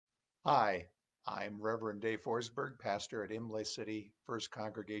Hi, I'm Reverend Forsberg, pastor at Imlay City First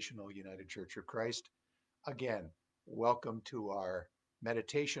Congregational United Church of Christ. Again, welcome to our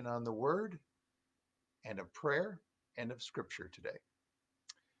meditation on the Word and of prayer and of Scripture today.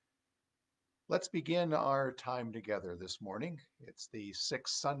 Let's begin our time together this morning. It's the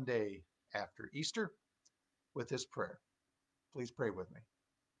sixth Sunday after Easter with this prayer. Please pray with me.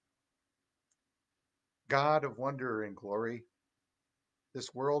 God of wonder and glory,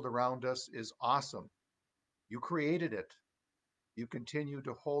 this world around us is awesome. You created it. You continue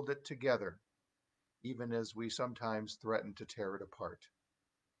to hold it together even as we sometimes threaten to tear it apart.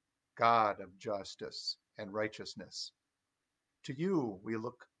 God of justice and righteousness, to you we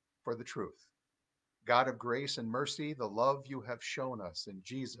look for the truth. God of grace and mercy, the love you have shown us in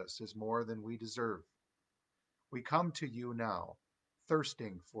Jesus is more than we deserve. We come to you now,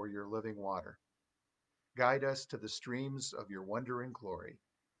 thirsting for your living water. Guide us to the streams of your wonder and glory.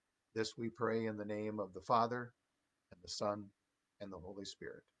 This we pray in the name of the Father, and the Son, and the Holy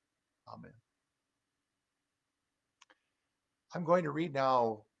Spirit. Amen. I'm going to read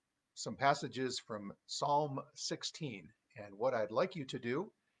now some passages from Psalm 16. And what I'd like you to do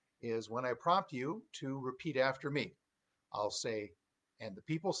is when I prompt you to repeat after me, I'll say, and the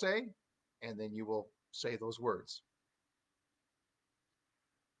people say, and then you will say those words.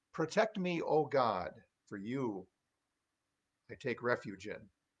 Protect me, O God, for you I take refuge in.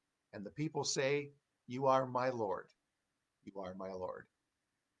 And the people say, you are my Lord. You are my Lord.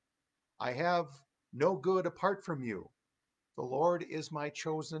 I have no good apart from you. The Lord is my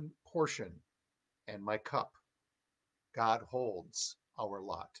chosen portion and my cup. God holds our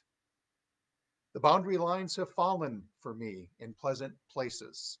lot. The boundary lines have fallen for me in pleasant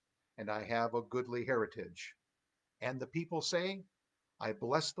places, and I have a goodly heritage. And the people say, I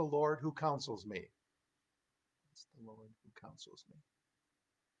bless the Lord who counsels me. Bless the Lord who counsels me.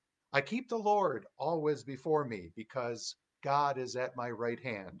 I keep the Lord always before me, because God is at my right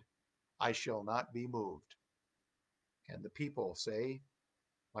hand. I shall not be moved. And the people say,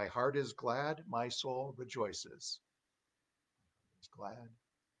 my heart is glad, my soul rejoices. My heart is glad,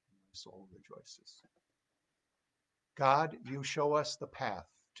 and my soul rejoices. God, you show us the path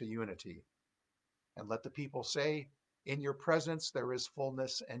to unity. And let the people say, in your presence there is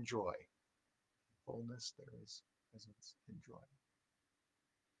fullness and joy. In fullness there is presence and joy.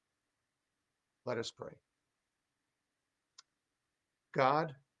 Let us pray.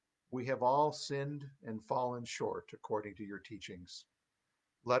 God, we have all sinned and fallen short according to your teachings.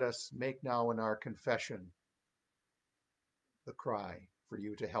 Let us make now in our confession the cry for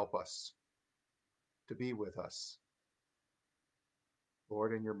you to help us, to be with us.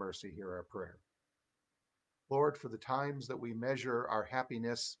 Lord, in your mercy, hear our prayer. Lord, for the times that we measure our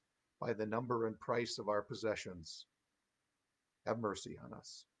happiness by the number and price of our possessions, have mercy on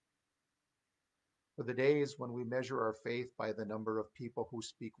us. For the days when we measure our faith by the number of people who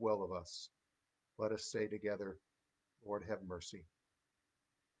speak well of us, let us say together, Lord, have mercy.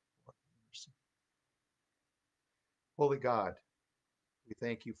 Lord, have mercy. Holy God, we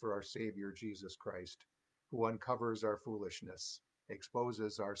thank you for our Savior, Jesus Christ, who uncovers our foolishness,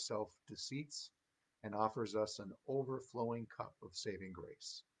 exposes our self-deceits, and offers us an overflowing cup of saving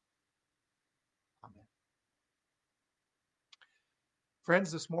grace. Amen.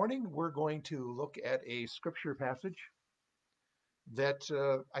 Friends, this morning we're going to look at a scripture passage that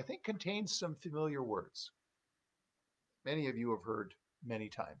I think contains some familiar words. Many of you have heard many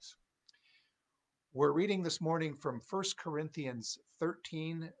times. We're reading this morning from 1 Corinthians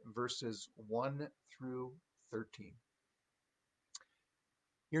 13, verses 1 through 13.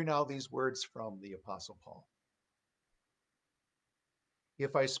 Hear now these words from the Apostle Paul.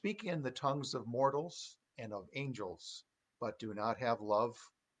 If I speak in the tongues of mortals and of angels, but do not have love,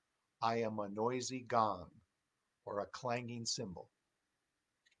 I am a noisy gong or a clanging cymbal.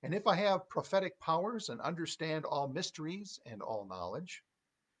 And if I have prophetic powers and understand all mysteries and all knowledge,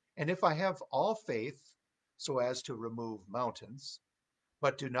 and if I have all faith so as to remove mountains,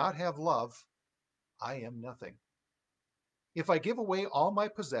 but do not have love, I am nothing. If I give away all my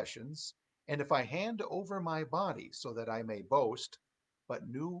possessions, and if I hand over my body so that I may boast, but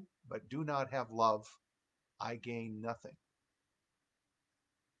do not have love, I gain nothing.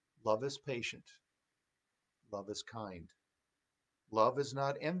 Love is patient. Love is kind. Love is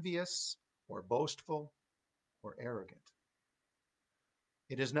not envious or boastful or arrogant.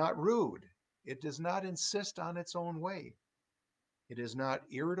 It is not rude. It does not insist on its own way. It is not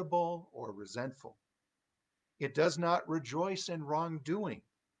irritable or resentful. It does not rejoice in wrongdoing,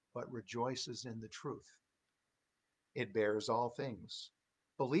 but rejoices in the truth. It bears all things,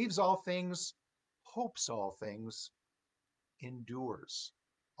 believes all things, hopes all things, endures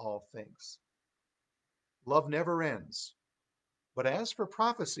all things. Love never ends, but as for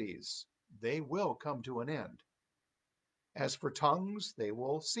prophecies, they will come to an end. As for tongues, they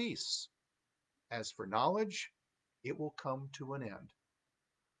will cease. As for knowledge, it will come to an end.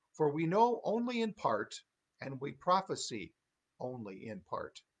 For we know only in part, and we prophesy only in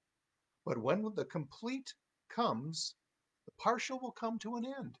part. But when the complete comes, the partial will come to an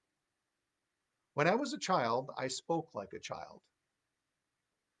end. When I was a child, I spoke like a child.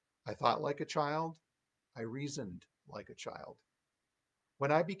 I thought like a child. I reasoned like a child.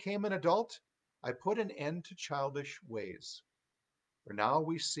 When I became an adult, I put an end to childish ways. For now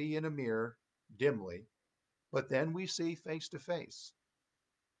we see in a mirror dimly, but then we see face to face.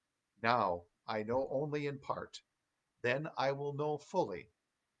 Now I know only in part. Then I will know fully,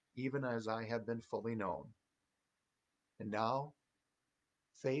 even as I have been fully known. And now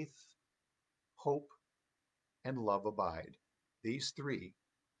faith, hope, and love abide. These three,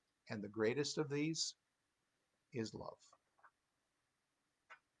 and the greatest of these is love.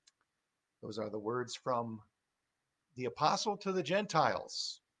 Those are the words from the apostle to the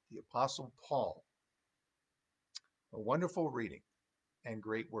Gentiles, the apostle Paul. A wonderful reading and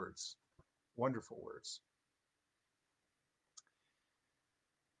great words, wonderful words.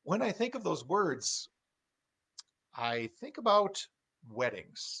 When I think of those words, I think about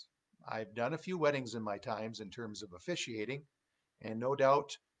weddings. I've done a few weddings in my times in terms of officiating, and no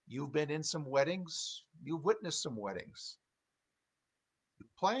doubt you've been in some weddings, you've witnessed some weddings. You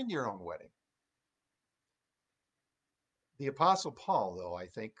plan your own wedding. The Apostle Paul, though, I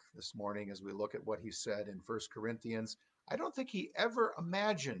think this morning, as we look at what he said in 1 Corinthians, I don't think he ever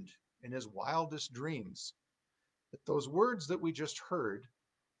imagined in his wildest dreams that those words that we just heard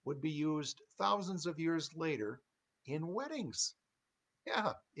would be used thousands of years later in weddings.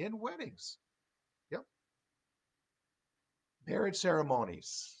 Yeah, in weddings. Yep. Marriage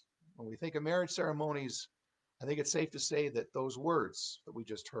ceremonies. When we think of marriage ceremonies, I think it's safe to say that those words that we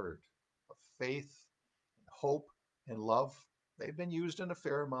just heard of faith, and hope, and love, they've been used in a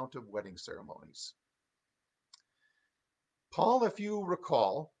fair amount of wedding ceremonies. Paul, if you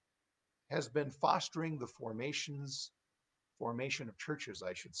recall, has been fostering the formation of churches,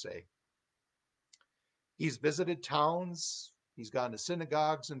 I should say. He's visited towns, he's gone to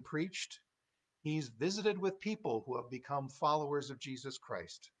synagogues and preached. He's visited with people who have become followers of Jesus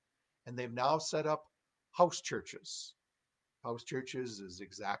Christ, and they've now set up house churches. House churches is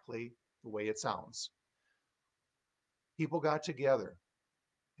exactly the way it sounds. People got together,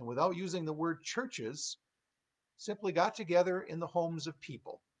 and without using the word churches, simply got together in the homes of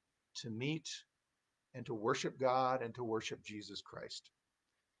people to meet and to worship God and to worship Jesus Christ.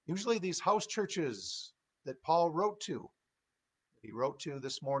 Usually these house churches that Paul he wrote to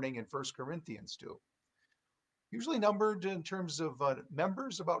this morning in 1 Corinthians 2, usually numbered in terms of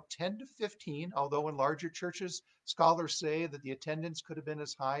members about 10 to 15, although in larger churches, scholars say that the attendance could have been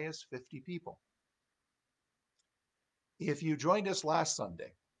as high as 50 people. If you joined us last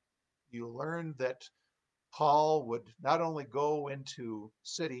Sunday, you learned that Paul would not only go into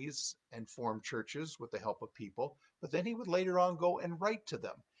cities and form churches with the help of people, but then he would later on go and write to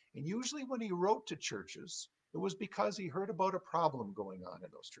them. And usually when he wrote to churches, it was because he heard about a problem going on in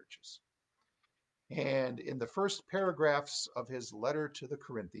those churches. And in the first paragraphs of his letter to the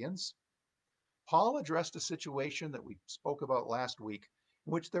Corinthians, Paul addressed a situation that we spoke about last week,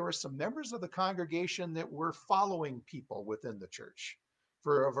 in which there were some members of the congregation that were following people within the church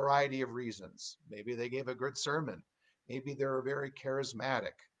for a variety of reasons. Maybe they gave a good sermon. Maybe they were very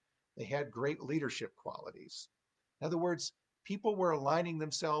charismatic. They had great leadership qualities. In other words, people were aligning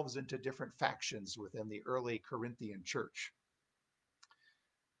themselves into different factions within the early Corinthian church.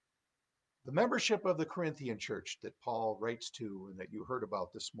 The membership of the Corinthian church that Paul writes to and that you heard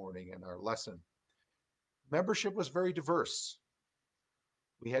about this morning in our lesson, membership was very diverse.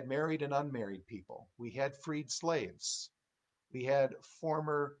 We had married and unmarried people. We had freed slaves. We had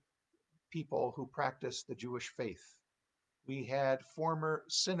former people who practiced the Jewish faith. We had former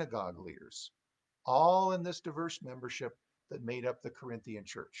synagogue leaders, all in this diverse membership that made up the Corinthian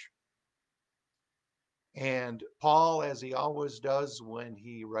church. And Paul, as he always does when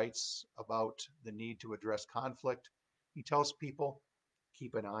he writes about the need to address conflict, he tells people,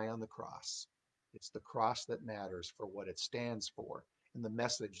 keep an eye on the cross. It's the cross that matters for what it stands for and the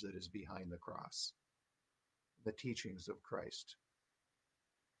message that is behind the cross, the teachings of Christ.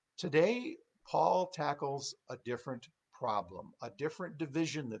 Today, Paul tackles a different problem, a different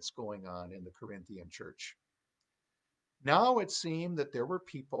division that's going on in the Corinthian church. Now it seemed that there were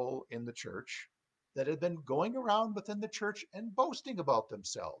people in the church that had been going around within the church and boasting about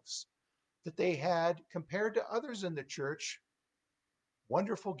themselves, that they had, compared to others in the church,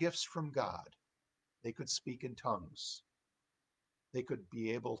 wonderful gifts from God. They could speak in tongues. They could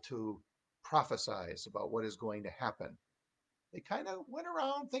be able to prophesize about what is going to happen. They kind of went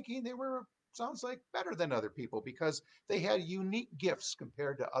around thinking they were, sounds like, better than other people because they had unique gifts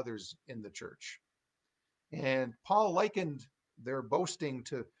compared to others in the church. And Paul likened their boasting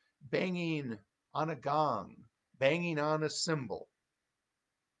to banging on a gong, banging on a cymbal.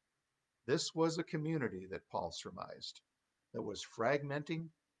 This was a community that Paul surmised that was fragmenting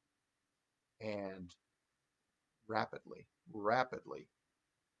and rapidly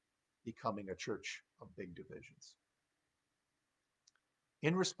becoming a church of big divisions.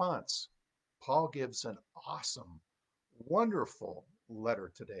 In response, Paul gives an awesome, wonderful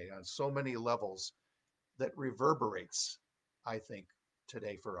letter today on so many levels that reverberates, I think,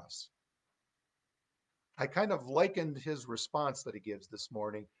 today for us. I kind of likened his response that he gives this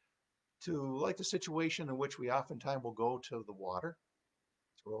morning to like the situation in which we oftentimes will go to the water,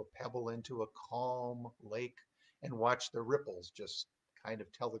 throw a pebble into a calm lake, and watch the ripples just kind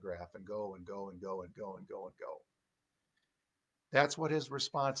of telegraph and go and go and go and go and go and go. That's what his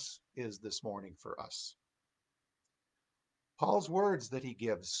response is this morning for us. Paul's words that he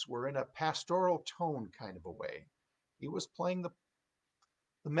gives were in a pastoral tone kind of a way. He was playing the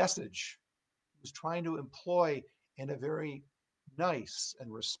message. He was trying to employ in a very nice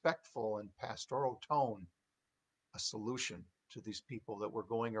and respectful and pastoral tone a solution to these people that were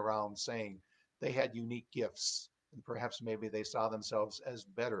going around saying they had unique gifts and perhaps maybe they saw themselves as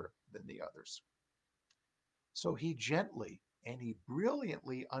better than the others. So he gently and he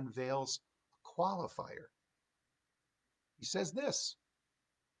brilliantly unveils a qualifier. He says this: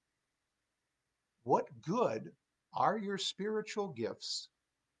 what good are your spiritual gifts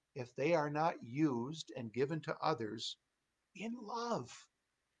if they are not used and given to others in love?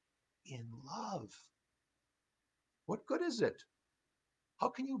 In love. What good is it? How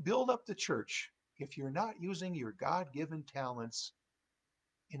can you build up the church if you're not using your God-given talents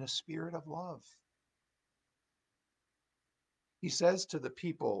in a spirit of love? He says to the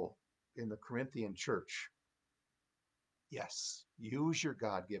people in the Corinthian church, yes, use your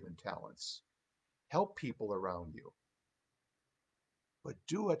God-given talents. Help people around you, but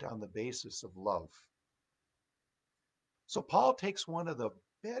do it on the basis of love. So Paul takes one of the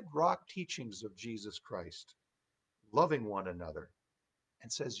bedrock teachings of Jesus Christ, loving one another,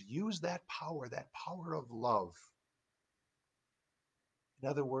 and says, use that power of love. In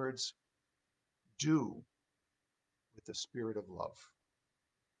other words, do with the spirit of love.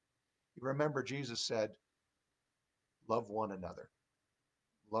 You remember Jesus said, love one another.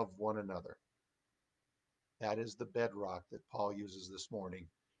 Love one another. That is the bedrock that Paul uses this morning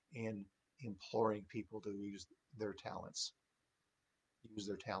in imploring people to use their talents. Use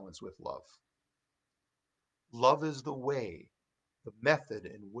their talents with love. Love is the way, the method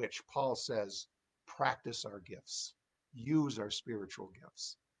in which Paul says, practice our gifts, use our spiritual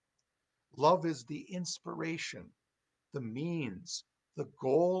gifts. Love is the inspiration, the means, the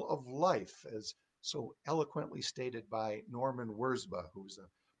goal of life, as so eloquently stated by Norman Wurzba, who's a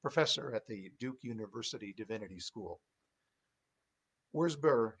professor at the Duke University Divinity School.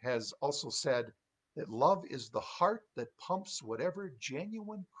 Forsberg has also said that love is the heart that pumps whatever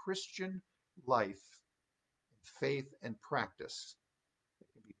genuine Christian life, faith, and practice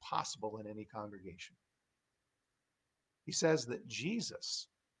that can be possible in any congregation. He says that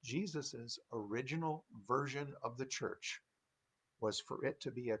Jesus's original version of the church was for it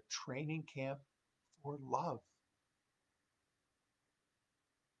to be a training camp for love.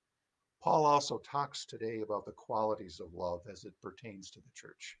 Paul also talks today about the qualities of love as it pertains to the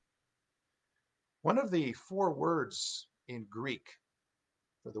church. One of the 4 words in Greek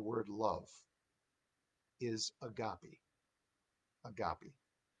for the word love is agape. Agape.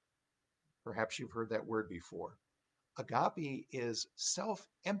 Perhaps you've heard that word before. Agape is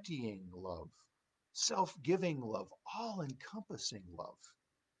self-emptying love, self-giving love, all-encompassing love.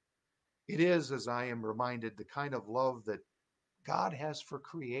 It is, as I am reminded, the kind of love that God has for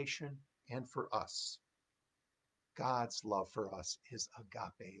creation and for us. God's love for us is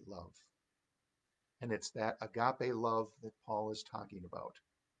agape love. And it's that agape love that Paul is talking about.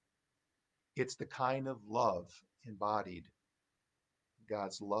 It's the kind of love embodied in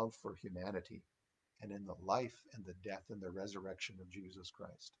God's love for humanity and in the life and the death and the resurrection of Jesus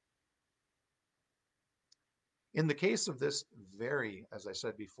Christ. In the case of this very, as I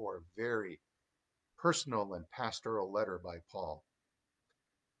said before, very personal and pastoral letter by Paul,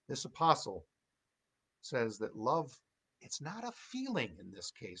 this apostle says that love, it's not a feeling in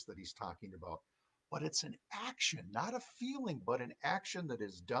this case that he's talking about, but it's an action, not a feeling, but an action that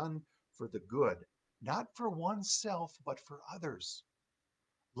is done for the good, not for oneself, but for others.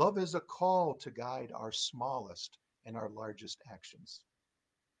 Love is a call to guide our smallest and our largest actions.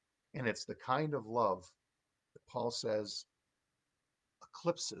 And it's the kind of love that Paul says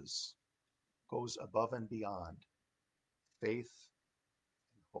eclipses, goes above and beyond faith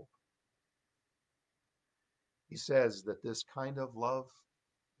and hope. He says that this kind of love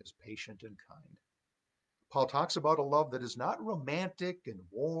is patient and kind. Paul talks about a love that is not romantic and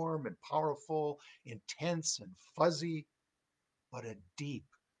warm and powerful, intense and fuzzy, but a deep,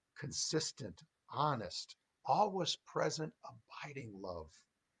 consistent, honest, always present, abiding love,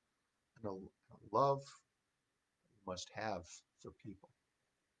 and a love we must have for people.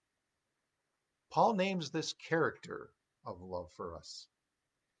 Paul names this character of love for us.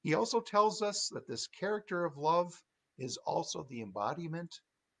 He also tells us that this character of love is also the embodiment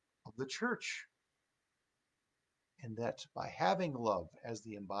of the church, and that by having love as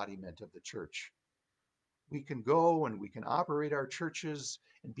the embodiment of the church, we can go and we can operate our churches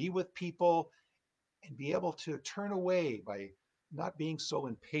and be with people and be able to turn away by not being so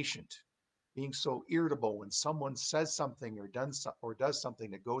impatient, being so irritable when someone says something or does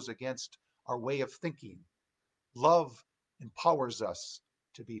something that goes against our way of thinking. Love empowers us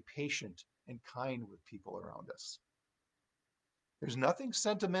to be patient and kind with people around us. There's nothing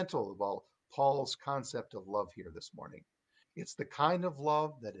sentimental about Paul's concept of love here this morning. It's the kind of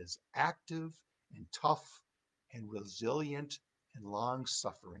love that is active and tough and resilient and long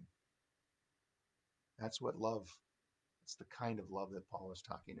suffering. That's what love, it's the kind of love that Paul is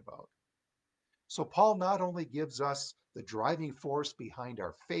talking about. So, Paul not only gives us the driving force behind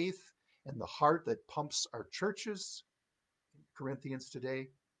our faith and the heart that pumps our churches in Corinthians today,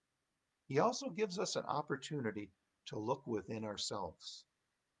 he also gives us an opportunity to look within ourselves.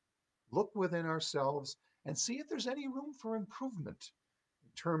 Look within ourselves and see if there's any room for improvement in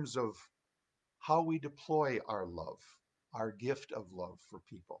terms of how we deploy our love, our gift of love for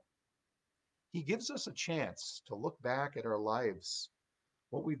people. He gives us a chance to look back at our lives,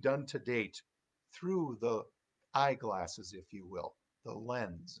 what we've done to date, through the eyeglasses, if you will, the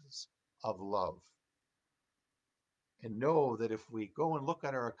lenses of love. And know that if we go and look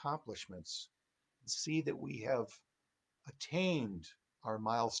at our accomplishments and see that we have attained our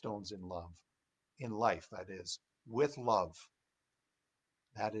milestones in love, in life, that is, with love,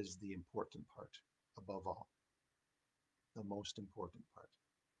 that is the important part above all, the most important part.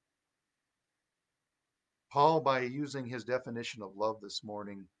 Paul, by using his definition of love this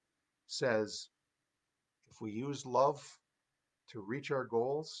morning, says if we use love to reach our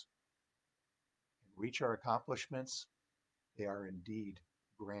goals and reach our accomplishments, they are indeed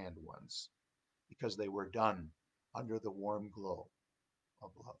grand ones because they were done under the warm glow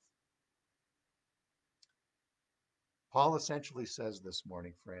of love. Paul essentially says this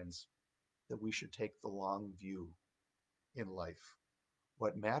morning, friends, that we should take the long view in life.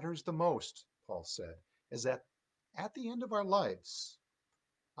 What matters the most, Paul said, is that at the end of our lives,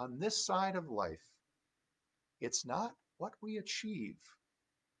 on this side of life, it's not what we achieve,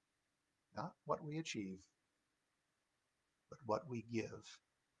 not what we achieve, but what we give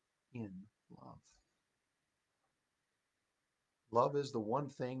in love. Love is the one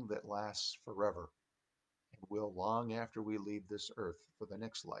thing that lasts forever and will long after we leave this earth for the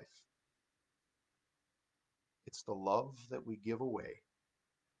next life. It's the love that we give away,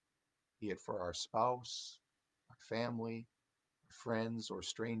 be it for our spouse, our family, our friends, or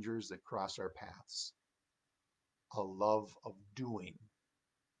strangers that cross our paths. A love of doing,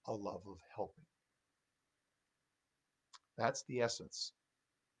 a love of helping. That's the essence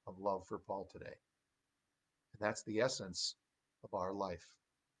of love for Paul today. And that's the essence of our life.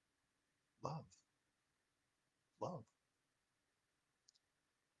 Love. Love.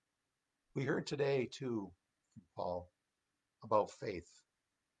 We heard today, too, from Paul, about faith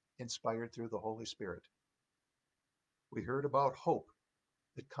inspired through the Holy Spirit. We heard about hope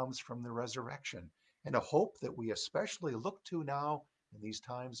that comes from the resurrection and a hope that we especially look to now in these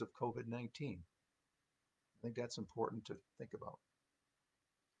times of COVID-19. I think that's important to think about.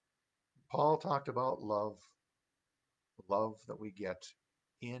 Paul talked about love, the love that we get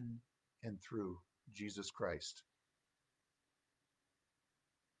in and through Jesus Christ.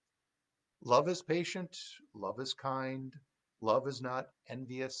 Love is patient, love is kind, love is not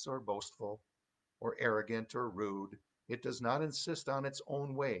envious or boastful or arrogant or rude. It does not insist on its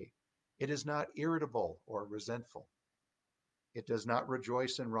own way. It is not irritable or resentful. It does not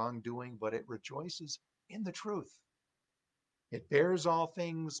rejoice in wrongdoing, but it rejoices in the truth. It bears all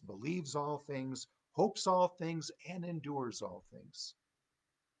things, believes all things, hopes all things, and endures all things.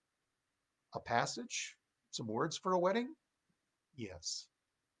 A passage? Some words for a wedding? Yes.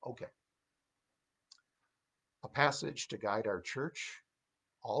 Okay. A passage to guide our church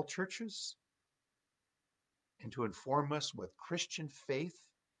all churches and to inform us what Christian faith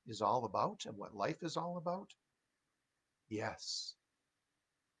is all about and what life is all about? Yes.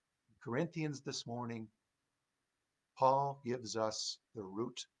 In Corinthians this morning, Paul gives us the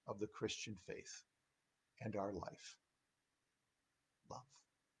root of the Christian faith and our life: love.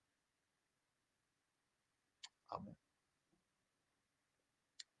 Amen.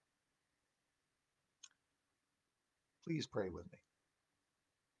 Please pray with me.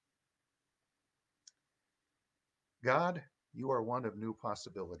 God, you are one of new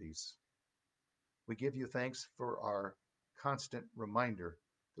possibilities. We give you thanks for our constant reminder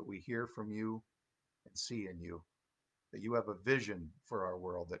that we hear from you and see in you, that you have a vision for our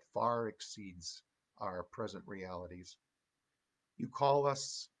world that far exceeds our present realities. You call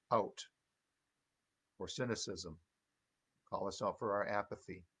us out for cynicism, call us out for our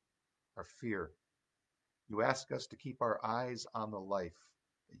apathy, our fear. You ask us to keep our eyes on the life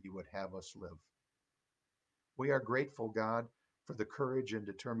that you would have us live. We are grateful, God, for the courage and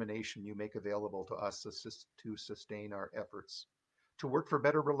determination you make available to us to sustain our efforts, to work for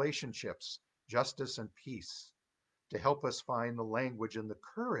better relationships, justice, and peace, to help us find the language and the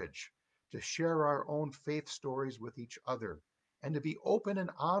courage to share our own faith stories with each other, and to be open and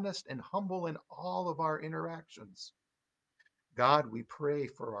honest and humble in all of our interactions. God, we pray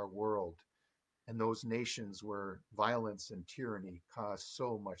for our world and those nations where violence and tyranny cause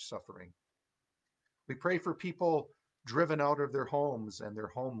so much suffering. We pray for people driven out of their homes and their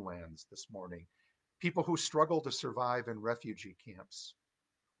homelands this morning, people who struggle to survive in refugee camps.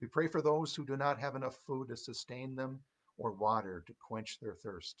 We pray for those who do not have enough food to sustain them or water to quench their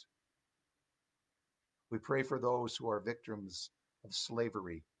thirst. We pray for those who are victims of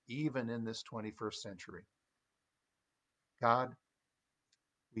slavery, even in this 21st century. God,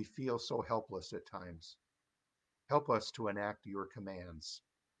 we feel so helpless at times. Help us to enact your commands,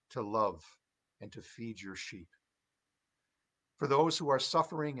 to love and to feed your sheep. For those who are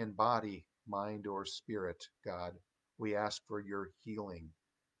suffering in body, mind, or spirit, God, we ask for your healing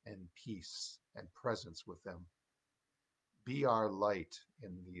and peace and presence with them. Be our light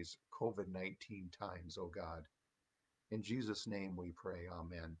in these COVID-19 times, O God. In Jesus' name we pray,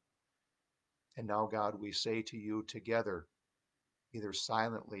 amen. And now, God, we say to you together, either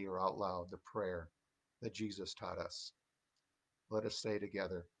silently or out loud, the prayer that Jesus taught us. Let us say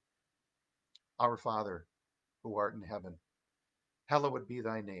together, Our Father, who art in heaven, hallowed be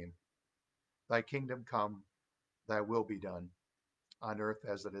thy name. Thy kingdom come, thy will be done, on earth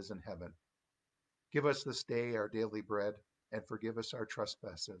as it is in heaven. Give us this day our daily bread, and forgive us our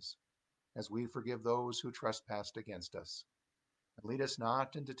trespasses, as we forgive those who trespass against us. And lead us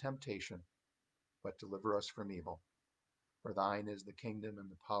not into temptation, but deliver us from evil. For thine is the kingdom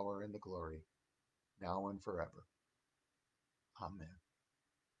and the power and the glory, now and forever. Amen.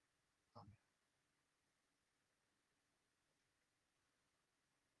 Amen.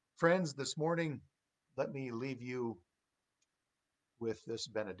 Friends, this morning, let me leave you with this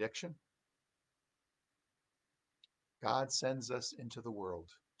benediction. God sends us into the world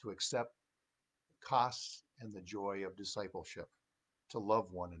to accept the costs and the joy of discipleship, to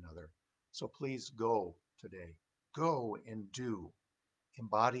love one another. So please go today. Go and do.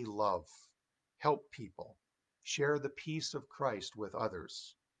 Embody love. Help people. Share the peace of Christ with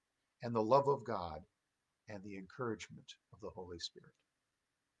others and the love of God and the encouragement of the Holy Spirit.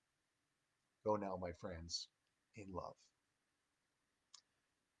 Go now, my friends, in love.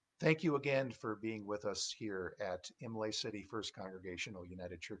 Thank you again for being with us here at Imlay City First Congregational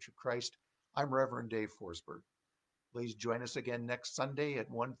United Church of Christ. I'm Reverend Dave Forsberg. Please join us again next Sunday at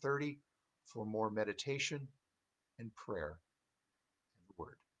 1:30 for more meditation and prayer and the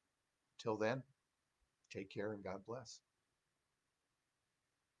Word. Till then, take care and God bless.